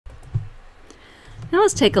Now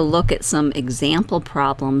let's take a look at some example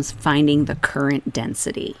problems finding the current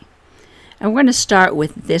density. And we're going to start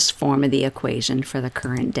with this form of the equation for the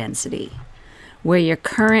current density, where your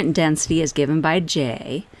current density is given by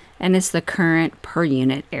J, and it's the current per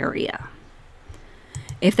unit area.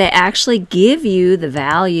 If they actually give you the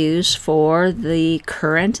values for the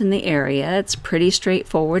current and the area, it's pretty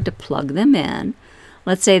straightforward to plug them in.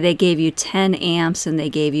 Let's say they gave you 10 amps and they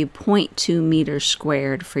gave you 0.2 meters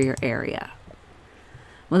squared for your area.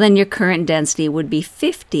 Well, then your current density would be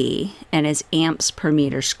 50 and is amps per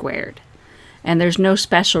meter squared. And there's no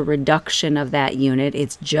special reduction of that unit,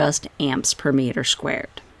 it's just amps per meter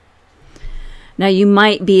squared. Now you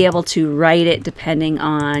might be able to write it, depending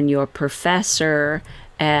on your professor,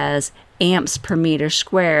 as amps per meter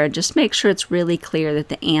squared. Just make sure it's really clear that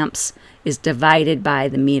the amps is divided by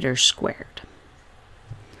the meters squared.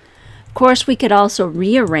 Of course, we could also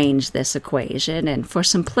rearrange this equation, and for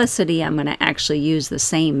simplicity, I'm going to actually use the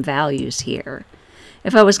same values here.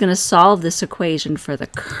 If I was going to solve this equation for the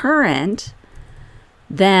current,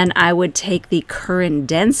 then I would take the current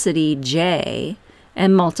density, J,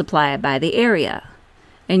 and multiply it by the area.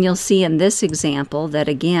 And you'll see in this example that,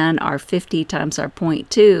 again, our 50 times our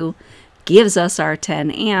 0.2 gives us our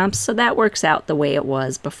 10 amps, so that works out the way it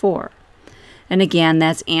was before. And again,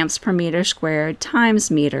 that's amps per meter squared times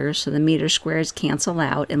meters, so the meter squares cancel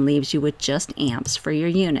out and leaves you with just amps for your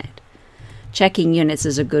unit. Checking units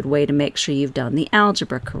is a good way to make sure you've done the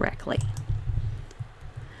algebra correctly.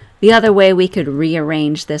 The other way we could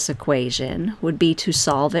rearrange this equation would be to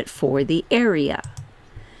solve it for the area.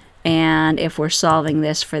 And if we're solving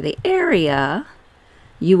this for the area,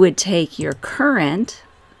 you would take your current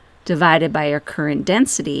divided by your current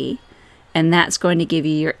density, and that's going to give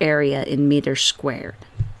you your area in meters squared.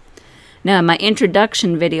 Now, in my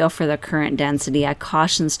introduction video for the current density, I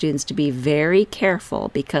caution students to be very careful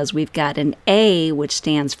because we've got an A, which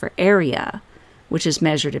stands for area, which is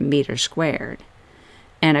measured in meters squared,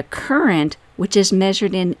 and a current, which is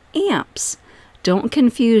measured in amps. Don't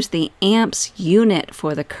confuse the amps unit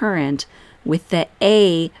for the current with the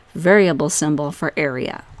A variable symbol for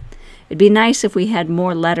area. It'd be nice if we had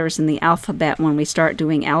more letters in the alphabet when we start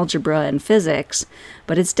doing algebra and physics,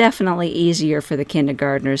 but it's definitely easier for the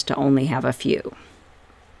kindergartners to only have a few.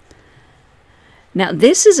 Now,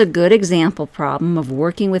 this is a good example problem of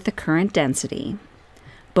working with the current density,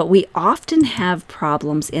 but we often have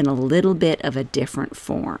problems in a little bit of a different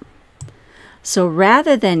form. So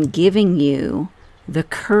rather than giving you the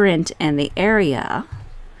current and the area,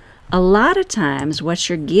 a lot of times what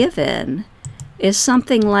you're given is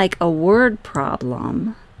something like a word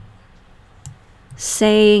problem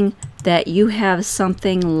saying that you have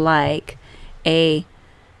something like a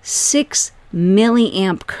 6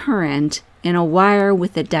 milliamp current in a wire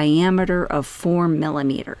with a diameter of 4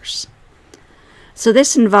 millimeters. So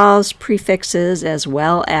this involves prefixes as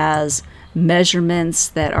well as measurements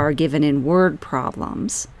that are given in word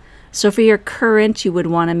problems. So for your current, you would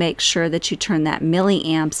want to make sure that you turn that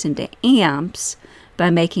milliamps into amps by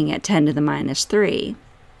making it 10 to the minus 3.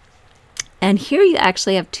 And here you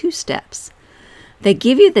actually have two steps. They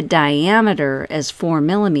give you the diameter as 4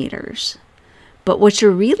 millimeters, but what you're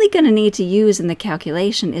really going to need to use in the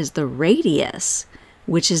calculation is the radius,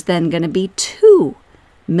 which is then going to be 2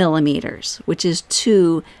 millimeters, which is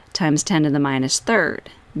 2 times 10 to the minus 3rd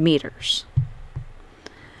meters.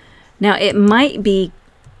 Now, it might be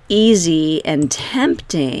easy and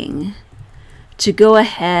tempting to go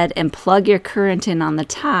ahead and plug your current in on the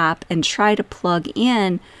top and try to plug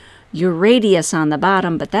in your radius on the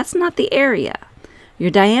bottom, but that's not the area. Your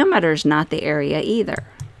diameter is not the area either.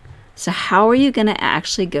 So how are you going to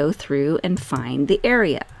actually go through and find the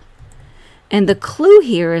area? And the clue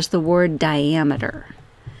here is the word diameter,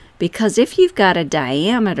 because if you've got a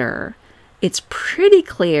diameter, it's pretty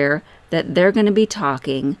clear that they're going to be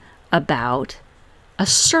talking about a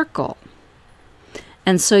circle.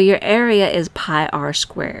 And so your area is pi r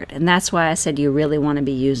squared, and that's why I said you really want to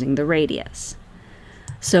be using the radius.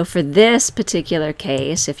 So for this particular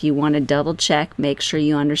case, if you want to double check, make sure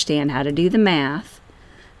you understand how to do the math,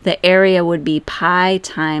 the area would be pi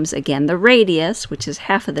times, again, the radius, which is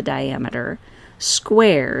half of the diameter,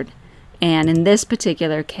 squared, and in this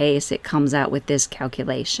particular case, it comes out with this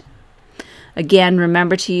calculation. Again,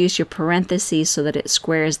 remember to use your parentheses so that it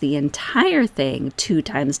squares the entire thing, 2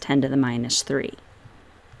 times 10 to the minus 3.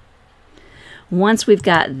 Once we've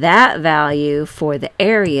got that value for the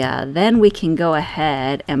area, then we can go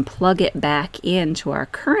ahead and plug it back into our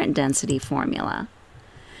current density formula,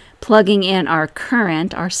 plugging in our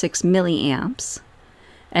current, our 6 milliamps,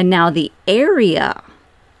 and now the area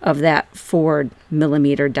of that 4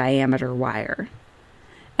 millimeter diameter wire.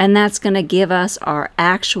 And that's going to give us our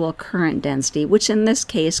actual current density, which in this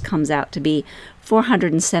case comes out to be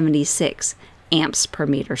 476 amps per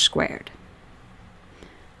meter squared.